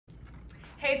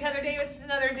Hey, it's Heather Davis. It's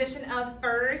another edition of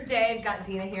Thursday. I've got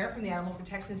Dina here from the Animal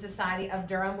Protection Society of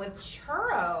Durham with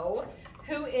Churro,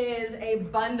 who is a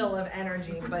bundle of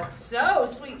energy, but so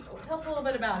sweet. Tell us a little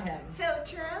bit about him. So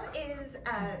Churro is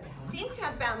seems to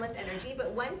have boundless energy, but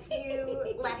once you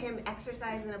let him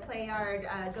exercise in a play yard,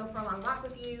 go for a long walk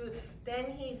with you, then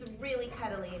he's really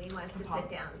cuddly and he wants to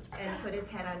sit down and put his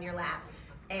head on your lap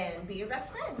and be your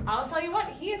best friend. I'll tell you what,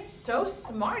 he is so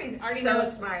smart. He's already so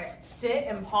knows smart. Sit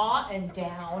and paw and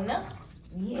down.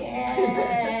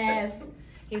 Yes.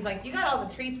 He's like, you got all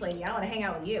the treats, lady. I want to hang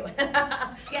out with you.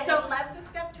 Yeah, so, he loves the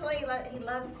stuffed toy. He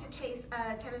loves to chase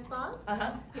tennis balls.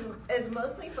 He is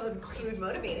mostly food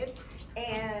motivated,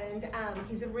 and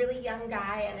he's a really young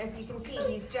guy. And as you can see,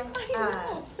 he's just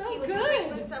so he would good. be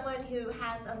great with someone who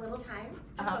has a little time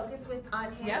to focus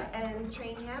on him and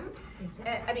train him.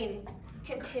 I mean,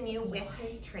 continue with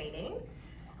his training.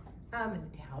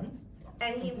 Down.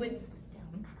 And he would.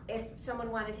 If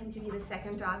someone wanted him to be the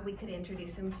second dog, we could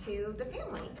introduce him to the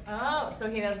family. Oh, so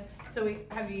he does. So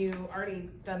have you already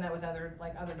done that with other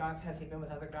dogs? Has he been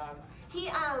with other dogs?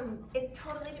 It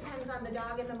totally depends on the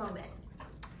dog in the moment.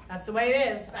 That's the way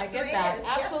it is. I get that.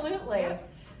 Absolutely. Yep.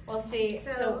 Well, see,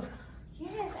 so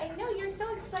yes, I know you're so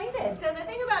excited. So the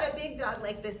thing about a big dog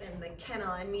like this in the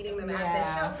kennel and meeting them at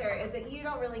the shelter is that you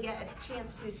don't really get a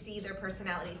chance to see their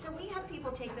personality. So we have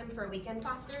people take them for weekend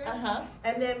fosters,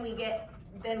 and then we get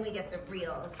the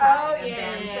real side of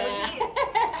them. So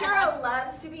Churro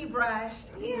loves to be brushed.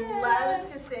 He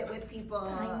loves to sit with people.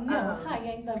 I know. Hi,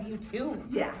 I love you too.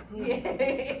 Yeah.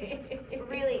 Really,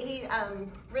 he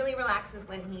really relaxes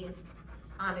when he's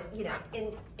on it,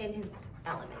 in his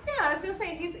element. Yeah, I was gonna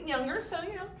say he's younger, so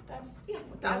that's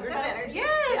dogs have energy.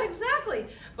 Yes, exactly.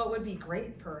 But would be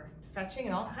great for fetching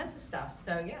and all kinds of stuff.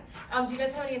 So yeah. Do you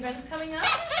guys have any events coming up?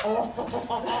 Best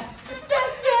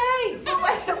day! So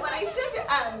what I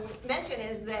should mention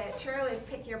is that Churro is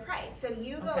pick your price. So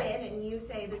you go in and you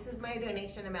say, this is my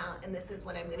donation amount and this is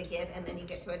what I'm going to give, and then you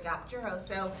get to adopt Churro.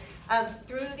 So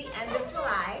through the end of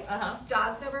July,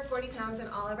 dogs over 40 pounds and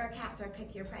all of our cats are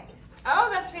pick your price. Oh,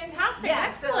 that's fantastic. Yeah,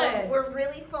 excellent. So we're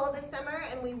really full this summer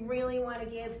and we really want to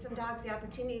give some dogs the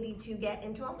opportunity to get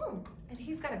into a home. And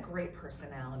he's got a great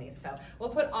personality. So we'll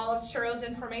put all of Churro's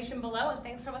information below, and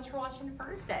thanks so much for watching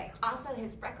Thursday. Also,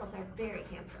 his freckles are very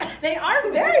handsome. They are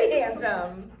very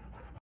handsome.